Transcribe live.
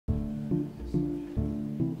Ladies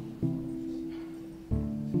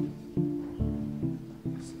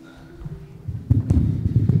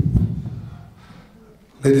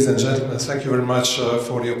and gentlemen, thank you very much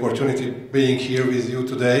for the opportunity being here with you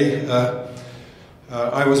today.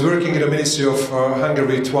 I was working in the Ministry of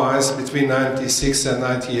Hungary twice, between 1996 and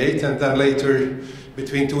 1998, and then later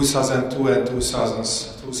between 2002 and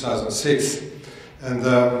 2006. And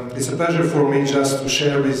it's a pleasure for me just to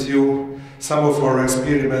share with you some of our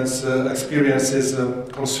experiences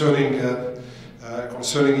concerning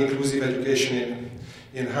inclusive education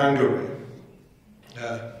in Hungary.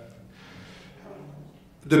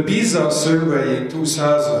 The PISA survey in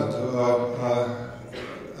 2000,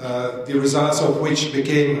 the results of which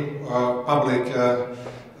became public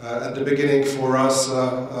at the beginning for us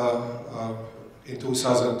in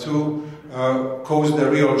 2002, caused a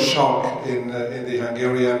real shock in the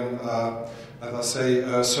Hungarian, let us say,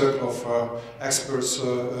 circle of experts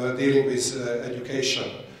dealing with education.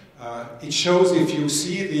 It shows, if you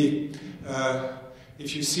see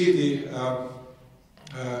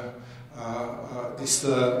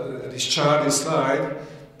this chart, this slide,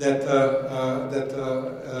 that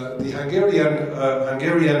the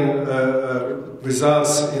Hungarian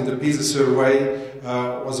results in the PISA survey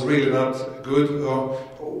was really not good.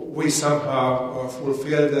 We somehow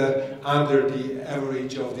fulfilled under the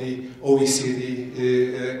average of the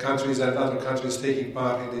OECD countries and other countries taking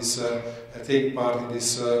part in this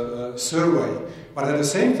survey. But at the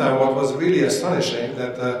same time, what was really astonishing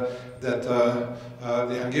that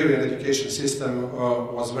the Hungarian education system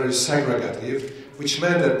was very segregative, which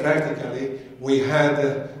meant that practically we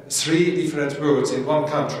had three different worlds in one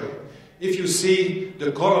country. If you see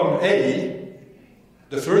the column A,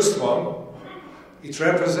 the first one, it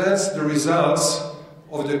represents the results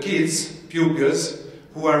of the kids, pupils,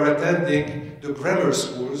 who are attending the grammar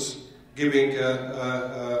schools, giving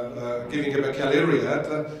a baccalaureate,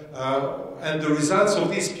 and the results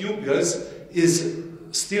of these pupils is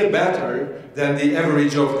still better than the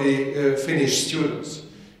average of the Finnish students.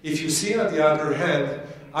 If you see, on the other hand,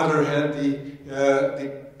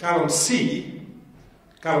 the column C,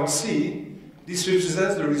 this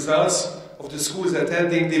represents the results of the schools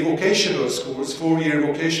attending the vocational schools, four-year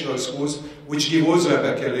vocational schools, which give also a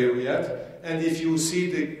baccalaureate. And if you see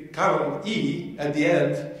the column E at the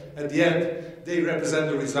end, they represent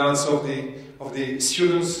the results of the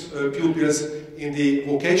students, pupils in the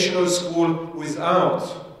vocational school without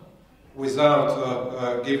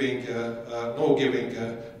giving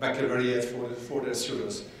baccalaureate for the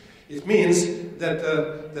students. It means that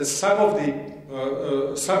some of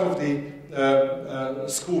the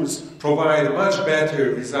schools provide much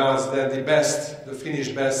better results than the Finnish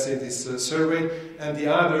best in this survey, and the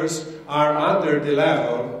others are under the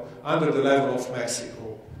level of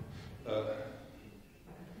Mexico.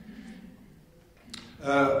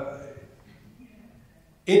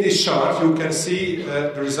 In this chart, you can see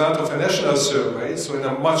the result of a national survey, so in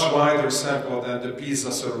a much wider sample than the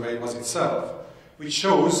PISA survey was itself, which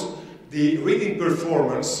shows the reading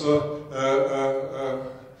performance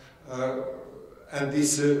and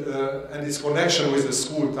this connection with the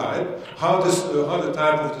school type, how the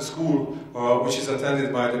type of the school which is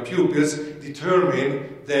attended by the pupils determine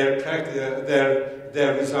their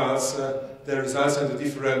results in the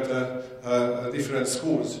different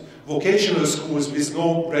schools. Vocational schools with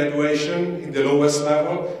no graduation in the lowest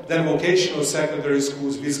level, then vocational secondary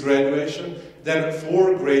schools with graduation, then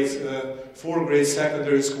four grade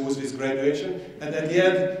secondary schools with graduation, and at the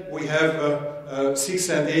end we have 6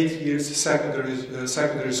 and 8 years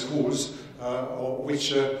secondary schools,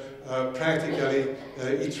 which practically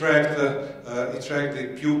attract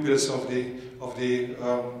the pupils of the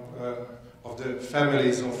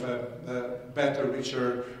families of better,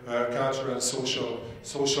 richer cultural and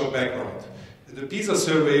social background. The PISA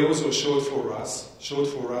survey also showed for us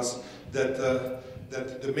that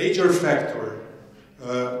the major factor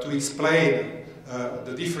to explain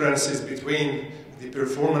the differences between the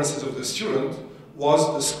performances of the student was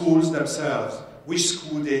the schools themselves, which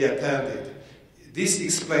school they attended. This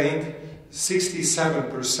explained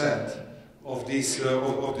 67% of the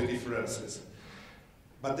differences.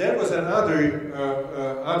 But there was another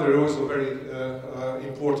also very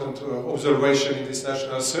important observation in this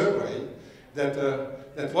national survey, that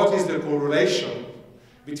what is the correlation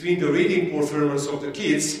between the reading performance of the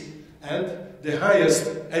kids and the highest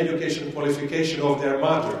education qualification of their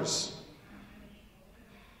mothers.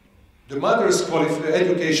 The mother's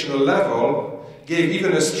educational level gave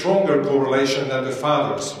even a stronger correlation than the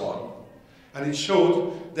father's one. And it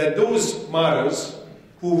showed that those mothers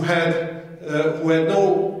who had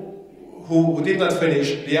who did not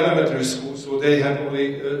finish the elementary school, so they had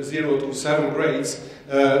only 0 to 7 grades,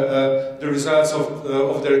 the results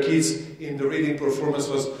of their kids in the reading performance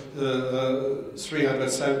was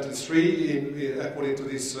 373, according to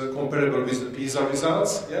this comparable with the PISA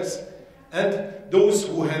results, yes? And those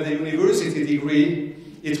who had a university degree,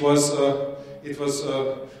 it was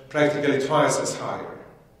practically twice as higher.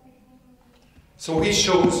 So it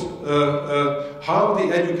shows how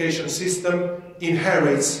the education system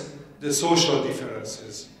inherits the social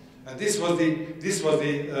differences. And this was the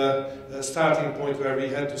starting point where we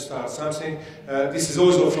had to start something. This is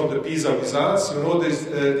also from the PISA results. You know,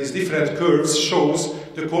 these different curves shows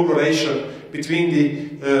the correlation between the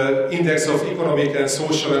index of economic and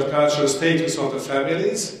social and cultural status of the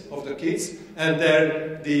families, of the kids, and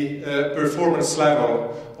the performance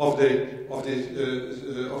level of the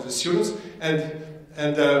students.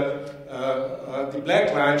 And the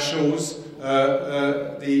black line shows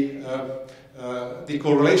the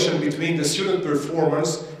correlation between the student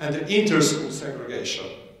performance and the inter-school segregation.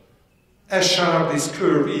 As sharp this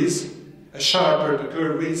curve is, as sharper the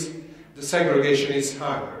curve is, the segregation is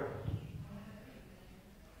higher.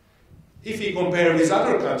 If we compare with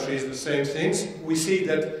other countries the same things, we see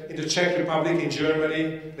that in the Czech Republic, in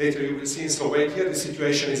Germany, later you will see in Slovakia, the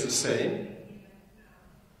situation is the same.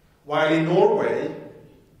 While in Norway,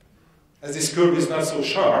 as this curve is not so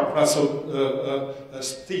sharp, not so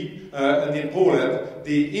steep, and in Poland,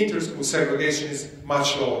 the inter-school segregation is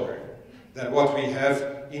much lower than what we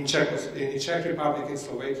have in Czech Republic, in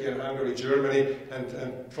Slovakia, Hungary, Germany,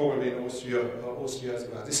 and probably in Austria as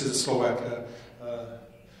well. This is a Slovak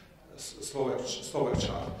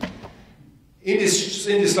chart. In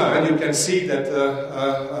this line, you can see that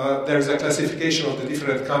there is a classification of the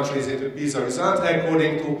different countries in the PISA result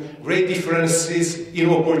according to great differences in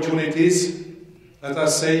opportunities, let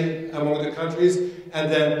us say, among the countries, and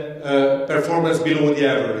then performance below the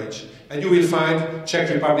average. And you will find Czech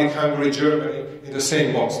Republic, Hungary, Germany in the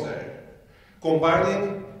same box there,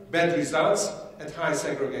 combining bad results and high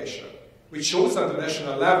segregation, which shows at the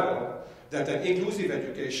national level that an inclusive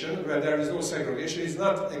education, where there is no segregation, is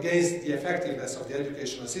not against the effectiveness of the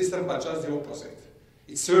educational system, but just the opposite.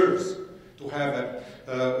 It serves to have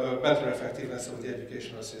a better effectiveness of the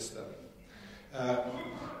educational system.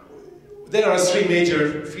 There are three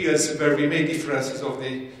major fields where we make differences of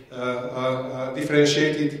the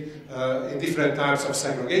differentiated in different types of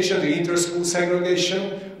segregation. The inter-school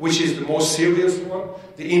segregation, which is the most serious one.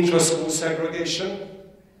 The intra-school segregation.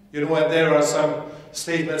 You know, and there are some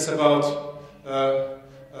statements about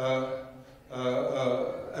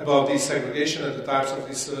this segregation and the types of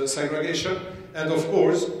this segregation, and of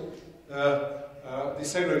course the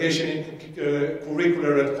segregation in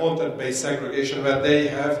curricular and content-based segregation, where they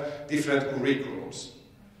have different curriculums.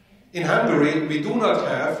 In Hungary, we do not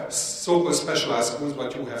have so-called specialized schools,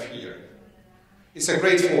 what you have here. It's a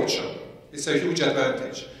great fortune. It's a huge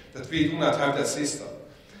advantage that we do not have that system.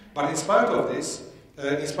 But in spite of this,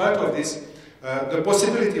 the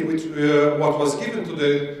possibility which what was given to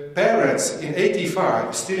the parents in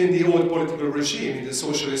 '85, still in the old political regime, in the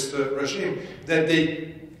socialist regime, that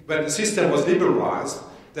they, when the system was liberalized,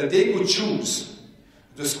 that they could choose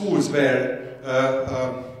the schools where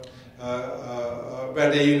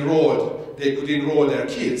they could enroll their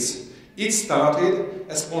kids. It started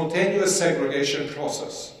a spontaneous segregation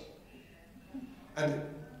process. And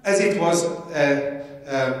as it was,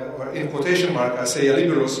 in quotation mark, I say, a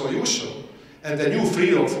liberal solution, and a new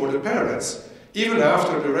freedom for the parents, even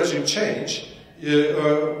after the regime change,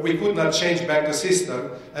 we could not change back the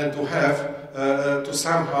system and to have, to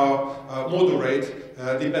somehow moderate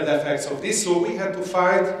the bad effects of this. So we had to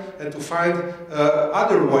fight and to find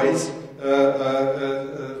other ways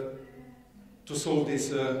to solve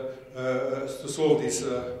these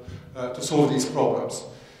problems.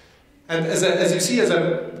 And as you see, as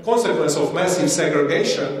a consequence of massive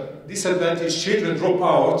segregation, disadvantaged children drop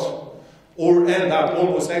out or end up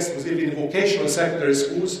almost exclusively in vocational secondary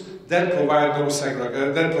schools that provide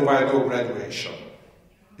no graduation.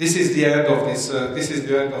 This is the end of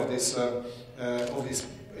this.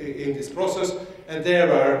 In this process, and there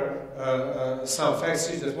are some facts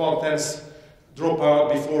that 1/10 drop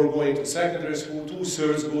out before going to secondary school,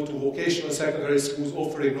 2/3 go to vocational secondary schools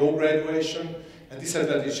offering no graduation, and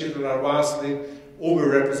disadvantaged children are vastly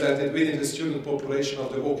overrepresented within the student population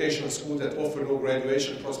of the vocational school that offer no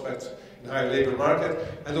graduation prospects in high labor market.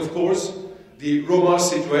 And of course, the Roma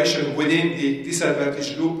situation within the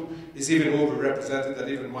disadvantaged group is even overrepresented and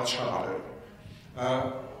even much harder.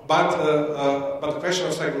 But the question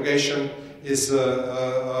of segregation is,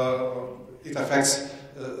 it affects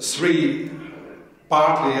three,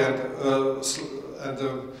 partly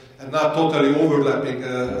and not totally overlapping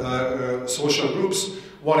social groups.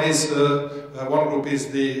 One group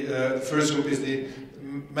is the first group is the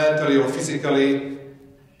mentally or physically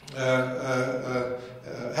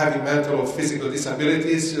having mental or physical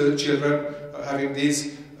disabilities, children having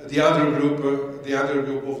these. The other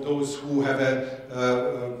group of those who have a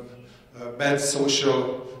bad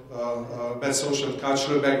social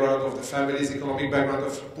cultural background of the families,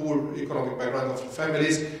 poor economic background of the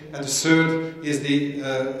families, and the third is the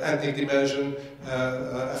ethnic dimension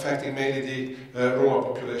affecting mainly the Roma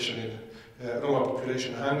population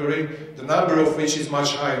in Hungary, the number of which is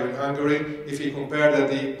much higher in Hungary. If we compare that,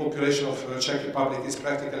 the population of the Czech Republic is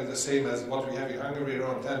practically the same as what we have in Hungary,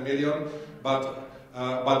 around 10 million, but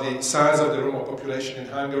the size of the Roma population in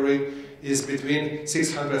Hungary is between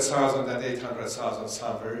 600,000 and 800,000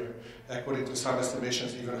 somewhere, according to some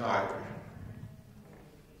estimations even higher.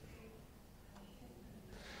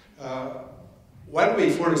 When we,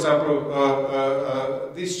 for example,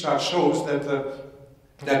 this chart shows that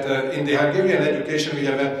in the Hungarian education we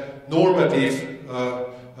have a normative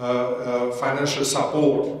financial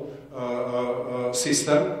support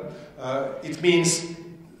system. It means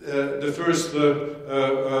the first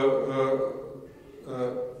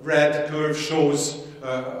red curve shows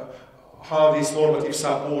how this normative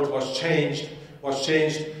support was changed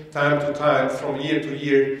time to time from year to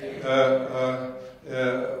year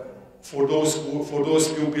for those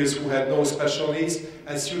pupils who had no special needs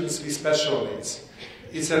and students with special needs.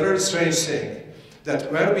 It's a very strange thing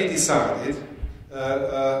that when we decided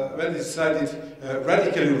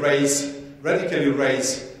radically raise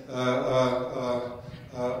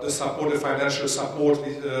the support, the financial support,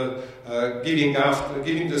 giving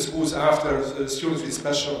the schools after students with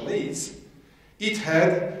special needs, it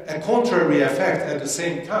had a contrary effect at the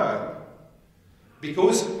same time,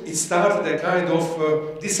 because it started a kind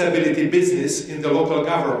of disability business in the local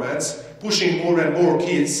governments, pushing more and more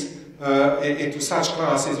kids into such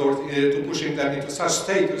classes or to pushing them into such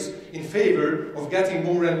status in favor of getting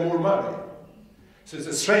more and more money. So it's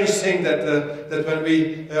a strange thing that when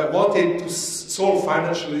we wanted to solve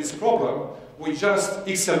financially this problem, we just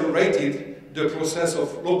accelerated the process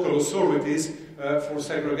of local authorities for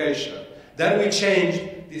segregation. Then we changed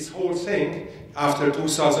this whole thing after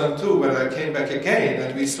 2002, when I came back again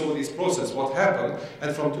and we saw this process, what happened,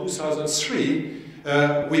 and from 2003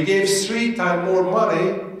 we gave 3 times more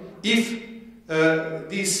money if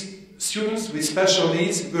these students with special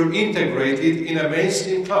needs were integrated in a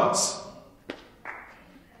mainstream class.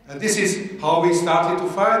 And this is how we started to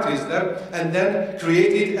fight with them, and then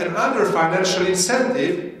created another financial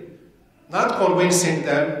incentive, not convincing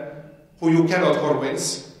them who you cannot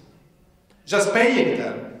convince, just paying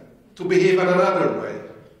them to behave in another way.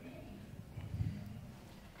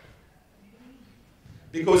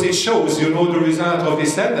 Because it shows, you know, the result of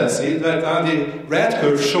this tendency, that the red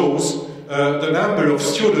curve shows the number of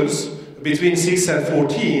students between 6 and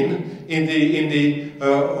 14 in the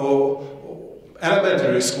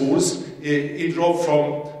elementary schools. It dropped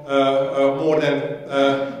from more than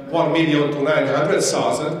 1 million to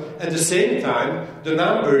 900,000. At the same time, the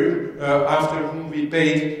number after whom we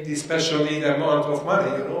paid the special need amount of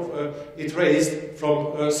money, you know, it raised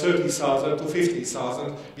from 30,000 to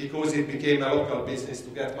 50,000 because it became a local business to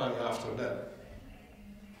get money after them.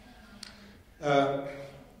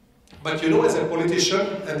 But you know, as a politician,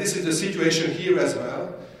 and this is the situation here as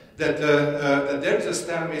well, that there is a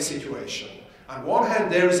stalemate situation. On one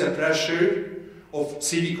hand, there is a pressure of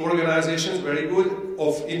civic organizations, very good,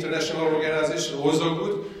 of international organizations, also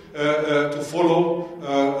good, to follow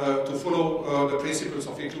the principles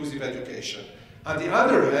of inclusive education. On the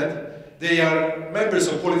other hand, they are members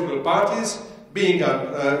of political parties, being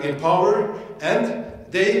in power, and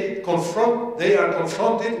they are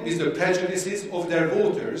confronted with the prejudices of their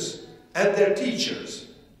voters and their teachers.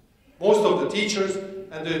 Most of the teachers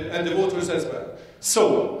and the voters as well.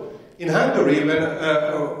 So, in Hungary,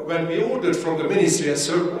 when we ordered from the ministry a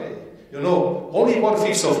survey, you know, only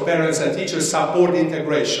 1/5 of parents and teachers support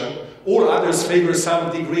integration, all others favor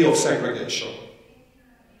some degree of segregation.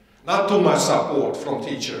 Not too much support from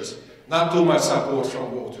teachers, not too much support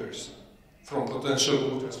from voters, from potential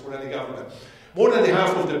voters for any government. More than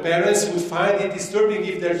half of the parents would find it disturbing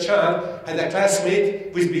if their child had a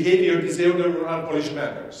classmate with behavior disorder or unpolished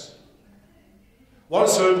manners.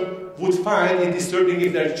 1/3 would find it disturbing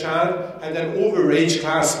if their child had an overage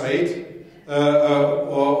classmate,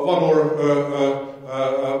 or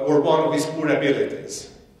one with poor abilities.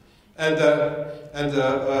 And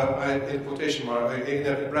in quotation mark,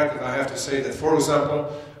 in bracket, I have to say that, for example,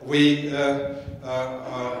 we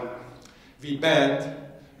banned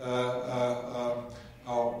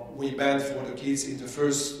we banned for the kids in the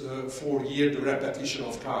first 4 years the repetition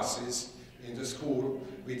of classes in the school.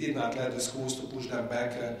 We did not let the schools to push them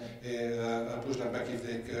back if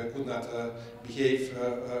they could not behave,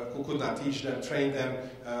 could not teach them, train them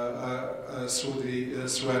through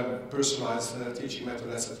a personalized teaching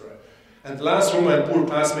method, etc. And the last room and poor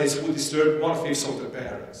classmates who disturb 1/5 of the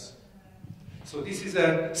parents. So this is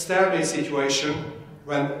a stalemate situation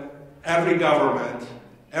when every government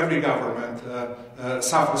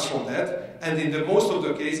suffers from that, and in the most of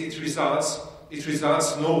the cases it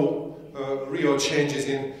results no real changes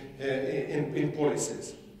in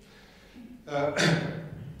policies.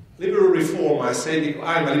 Liberal reform, I say,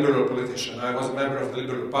 I'm a liberal politician. I was a member of the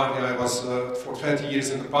Liberal Party. I was for 20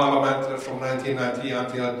 years in the parliament from 1990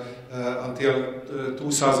 until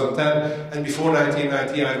 2010. And before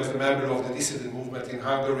 1990, I was a member of the dissident movement in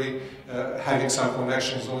Hungary, having some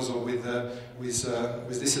connections also with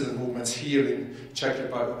dissident movements here in Czech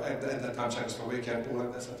Republic, at that time Czechoslovakia and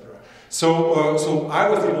Poland, etc. So I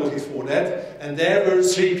was devoted for that, and there were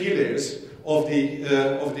 3 pillars of the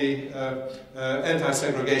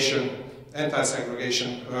anti-segregation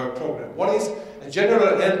program. One is a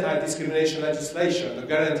general anti-discrimination legislation, the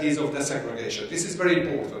guarantees of desegregation. This is very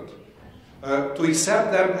important. To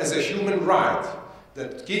accept them as a human right,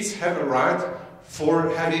 that kids have a right for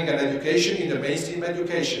having an education in the mainstream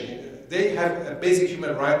education. They have a basic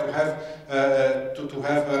human right to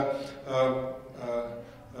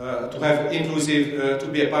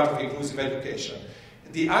be a part of inclusive education.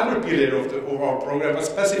 The other pillar of our program was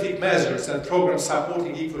specific measures and programs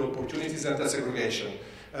supporting equal opportunities and desegregation.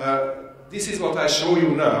 This is what I show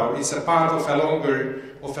you now. It's a part of a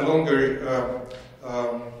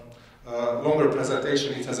longer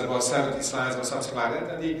presentation. It has about 70 slides or something like that.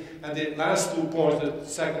 And the last 2 points, the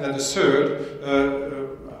second and the third,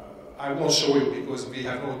 I won't show you because we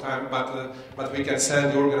have no time, but we can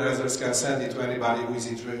send, the organizers can send it to anybody who is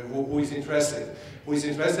interested. And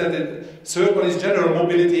the third one is general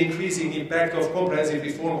mobility, increasing impact of comprehensive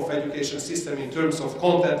reform of education system in terms of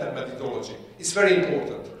content and methodology. It's very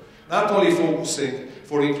important. Not only focusing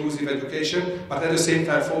for inclusive education, but at the same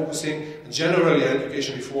time focusing generally on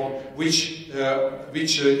education reform, which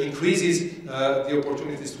increases the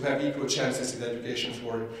opportunities to have equal chances in education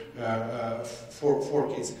for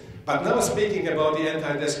kids. But now speaking about the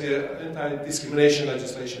anti-discrimination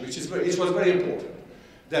legislation, which was very important,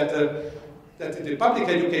 that the Public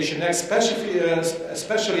Education Act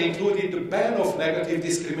especially included the ban of negative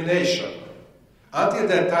discrimination. Until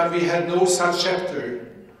that time, we had no such chapter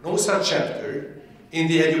in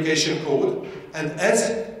the education code, and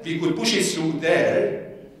as we could push it through there,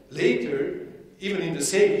 later, even in the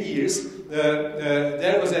same years,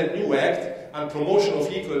 there was a new act on promotion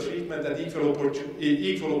of equal treatment and equal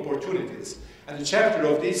opportunities. And the chapter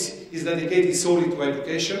of this is dedicated solely to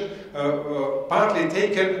education, partly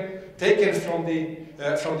taken from the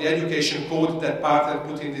education code, that part, and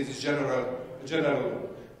put in this general law.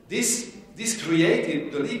 This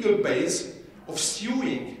created the legal base of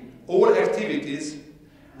suing all activities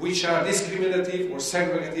which are discriminative or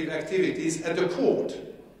segregative activities at the court.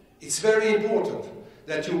 It's very important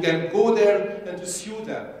that you can go there and to sue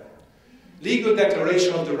them. Legal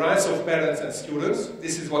declaration of the rights of parents and students,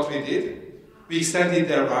 this is what we did. We extended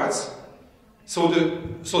their rights. So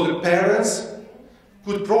the parents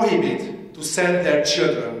could prohibit to send their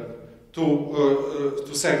children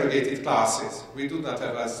to segregated classes. We do not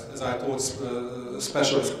have, as I told,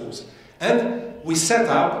 special schools. And we set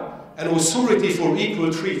up an authority for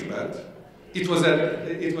equal treatment. It was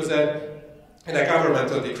a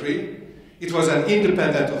governmental decree. It was an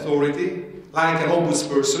independent authority, like an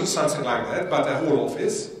ombudsperson, something like that, but a whole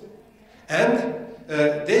office. And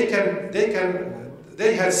they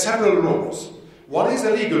had several roles. One is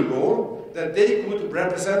a legal role, that they could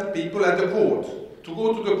represent people at the court, to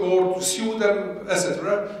go to the court, to sue them,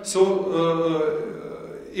 etc. So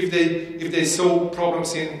if they saw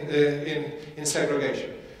problems in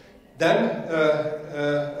segregation. Then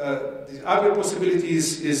the other possibility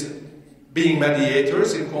is being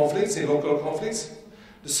mediators in conflicts, in local conflicts.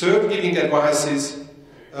 The third, giving advices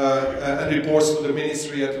and reports to the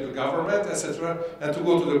ministry and to the government, etc., and to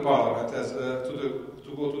go to the parliament,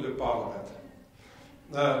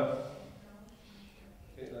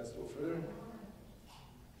 Okay, let's go further.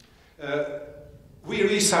 We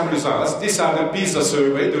reached some results. These are the PISA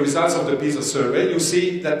survey, the results of the PISA survey. You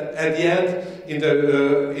see that at the end, in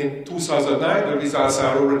 2009, the results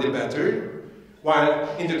are already better, while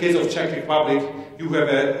in the case of Czech Republic, you have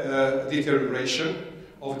a deterioration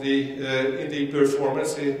of in the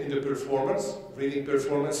reading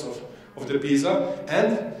performance of the PISA,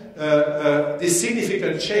 and this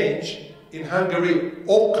significant change in Hungary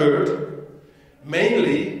occurred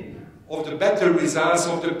mainly of the better results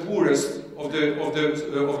of the poorest, of the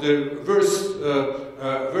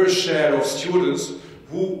worst share of students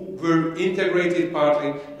who were integrated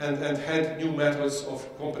partly and had new methods of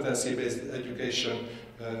competency-based education.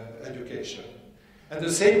 At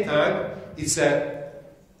the same time, it's a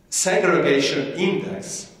segregation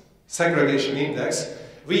index.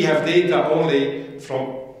 We have data only from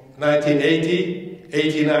 1980,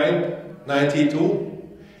 89, 92,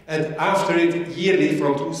 and after it yearly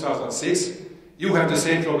from 2006. You have the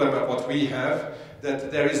same problem as what we have,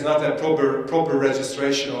 that there is not a proper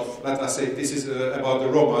registration of, let us say, this is about the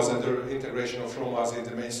Romas and the integration of Romas in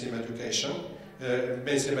the mainstream education.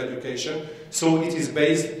 So it is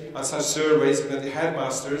based on such surveys that the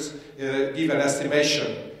headmasters give an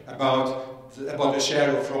estimation about the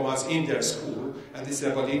share of Romas in their school, and this is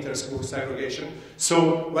about inter-school segregation.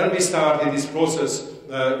 So when we started this process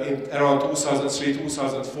in around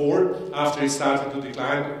 2003-2004, after it started to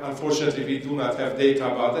decline, unfortunately we do not have data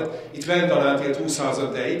about it. It went on until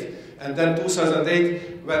 2008, and then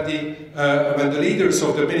 2008, when the leaders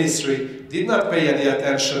of the ministry did not pay any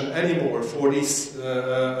attention anymore for these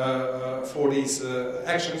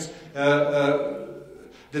actions, the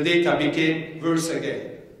data became worse again.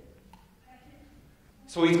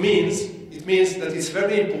 So it means that it's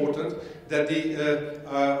very important that the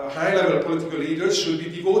high-level political leaders should be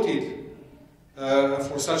devoted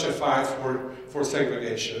for such a fight for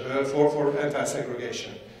segregation, for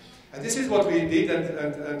anti-segregation. And this is what we did,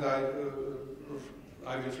 and I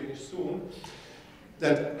will finish soon.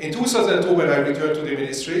 That in 2002, when I returned to the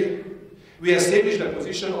ministry, we established a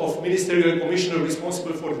position of ministerial commissioner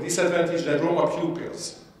responsible for the disadvantaged and Roma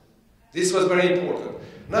pupils. This was very important,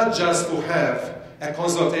 not just to have a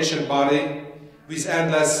consultation body with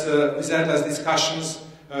endless discussions,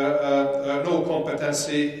 no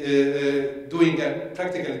competency,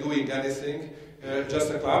 practically doing anything,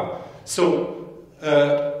 just a club. So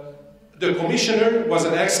the commissioner was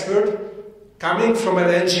an expert coming from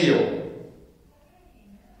an NGO.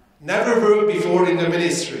 Never worked before in the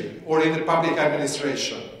ministry or in the public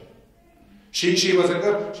administration. She was a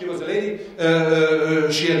lady.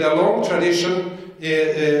 She had a long tradition.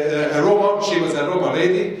 A Roma. She was a Roma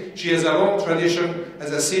lady. She has a long tradition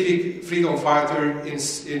as a civic freedom fighter in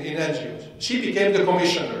NGOs. She became the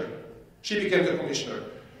commissioner.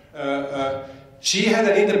 She had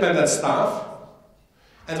an independent staff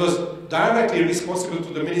and was directly responsible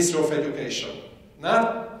to the Minister of Education.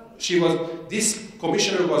 This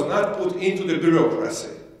commissioner was not put into the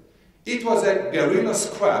bureaucracy. It was a guerrilla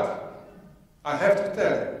squad, I have to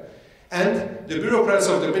tell you. And the bureaucrats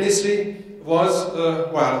of the ministry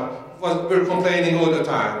were complaining all the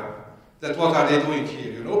time that what are they doing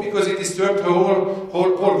here, you know, because it disturbed the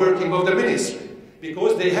whole working of the ministry.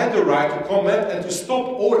 Because they had the right to comment and to stop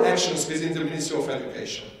all actions within the Ministry of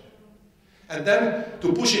Education. And then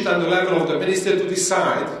to push it on the level of the minister to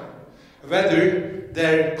decide whether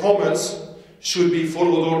their comments should be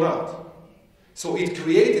followed or not. So it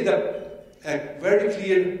created a very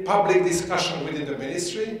clear public discussion within the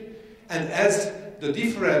ministry, and as the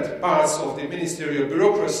different parts of the ministerial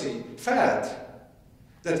bureaucracy felt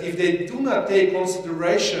that if they do not take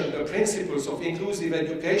consideration the principles of inclusive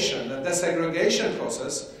education and the segregation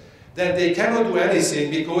process, then they cannot do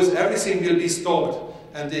anything because everything will be stopped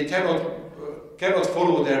and they cannot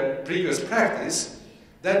follow their previous practice,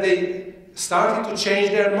 then they started to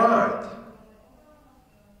change their mind.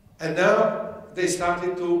 And now they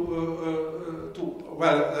started to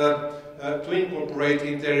incorporate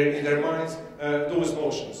in their minds those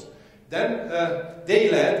notions. Then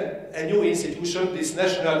they led a new institution, this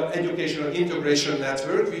National Educational Integration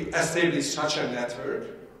Network. We established such a network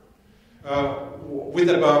with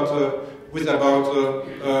about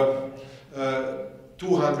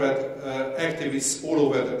 200 activists all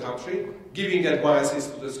over the country, giving advices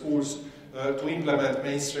to the schools to implement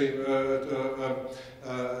mainstream,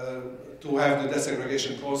 to have the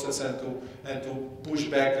desegregation process and to push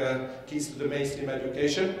back kids to the mainstream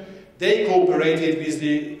education. They cooperated with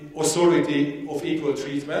the Authority of Equal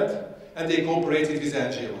Treatment, and they cooperated with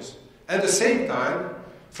NGOs. At the same time,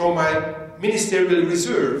 from my ministerial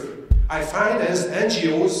reserve, I financed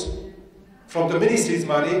NGOs from the ministry's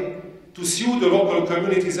money to sue the local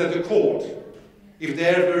communities at the court if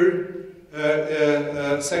there were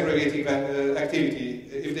segregative activity,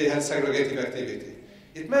 if they had segregative activity.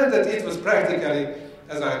 It meant that it was practically,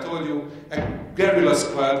 as I told you, a guerrilla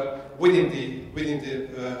squad within the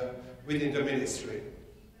ministry.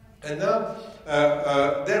 And now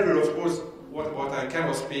there were, of course, what I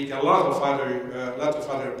cannot speak. A lot of other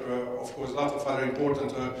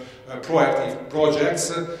important proactive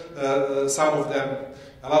projects. Some of them,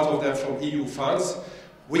 a lot of them from EU funds,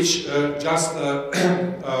 which just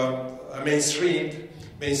mainstreamed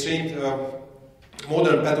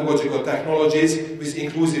modern pedagogical technologies with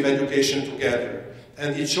inclusive education together.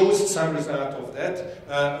 And it shows some result of that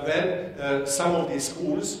when some of these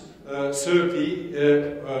schools,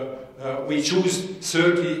 we choose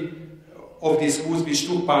 30 of these schools which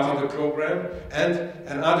took part in the program, and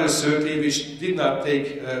another 30 which did not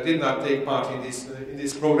take part in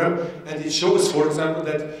this program. And it shows, for example,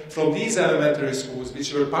 that from these elementary schools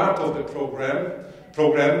which were part of the program,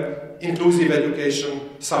 inclusive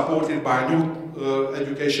education supported by new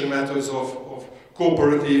education methods of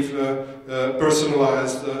cooperative,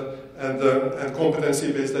 personalized and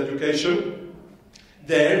competency-based education.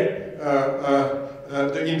 There,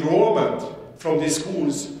 the enrollment from these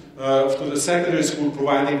schools to the secondary school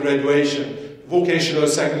providing graduation, vocational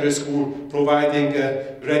secondary school providing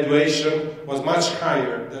graduation was much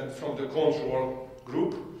higher than from the control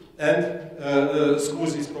group, and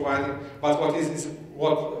schools is providing. But what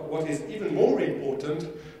is even more important,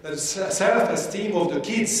 the self-esteem of the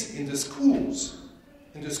kids in the schools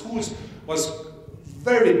was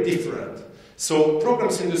very different. So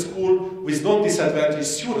programs in the school with non-disadvantaged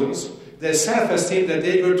students, their self-esteem that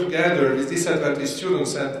they were together with disadvantaged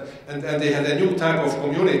students and they had a new type of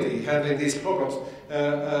community handling these programs,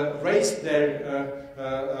 raised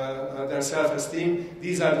their self-esteem.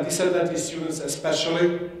 These are the disadvantaged students,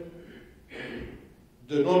 especially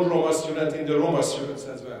the non-Roma students and the Roma students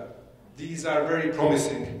as well. These are very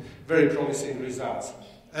promising results.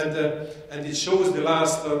 And it shows, the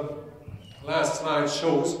last slide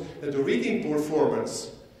shows that the reading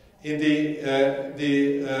performance in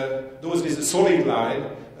those with the solid line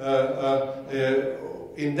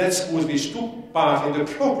in that schools which took part in the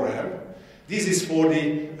program. This is for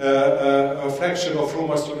the fraction of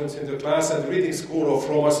Roma students in the class, and the reading score of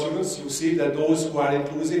Roma students. You see that those who are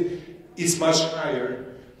inclusive is much higher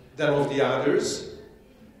than of the others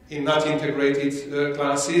in not integrated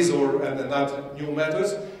classes and not new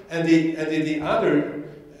methods. And the other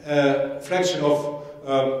fraction of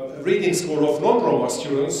reading score of non-Roma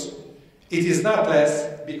students, it is not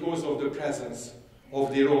less because of the presence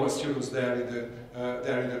of the Roma students there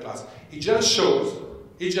in the class. It just shows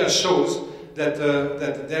that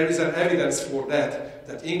there is an evidence for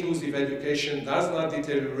that inclusive education does not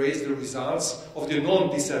deteriorate the results of the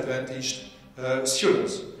non-disadvantaged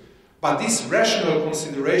students. But this rational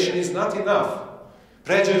consideration is not enough.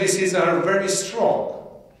 Prejudices are very strong.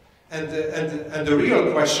 And the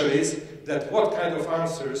real question is that what kind of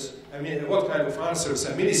answers a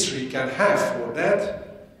ministry can have for that.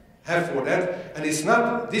 And it's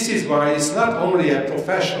not. This is why it's not only a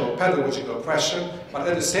professional pedagogical question, but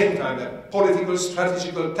at the same time a political,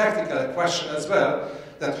 strategical, tactical question as well.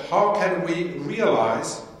 That how can we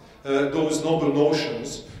realize those noble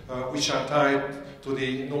notions which are tied to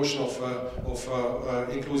the notion of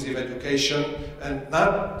inclusive education, and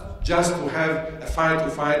not just to have a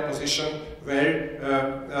fight-to-fight position where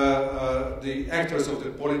the actors of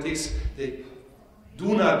the politics, they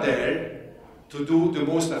do not dare to do the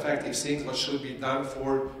most effective things what should be done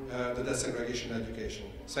for the desegregation education.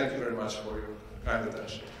 Thank you very much for your kind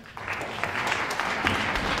attention.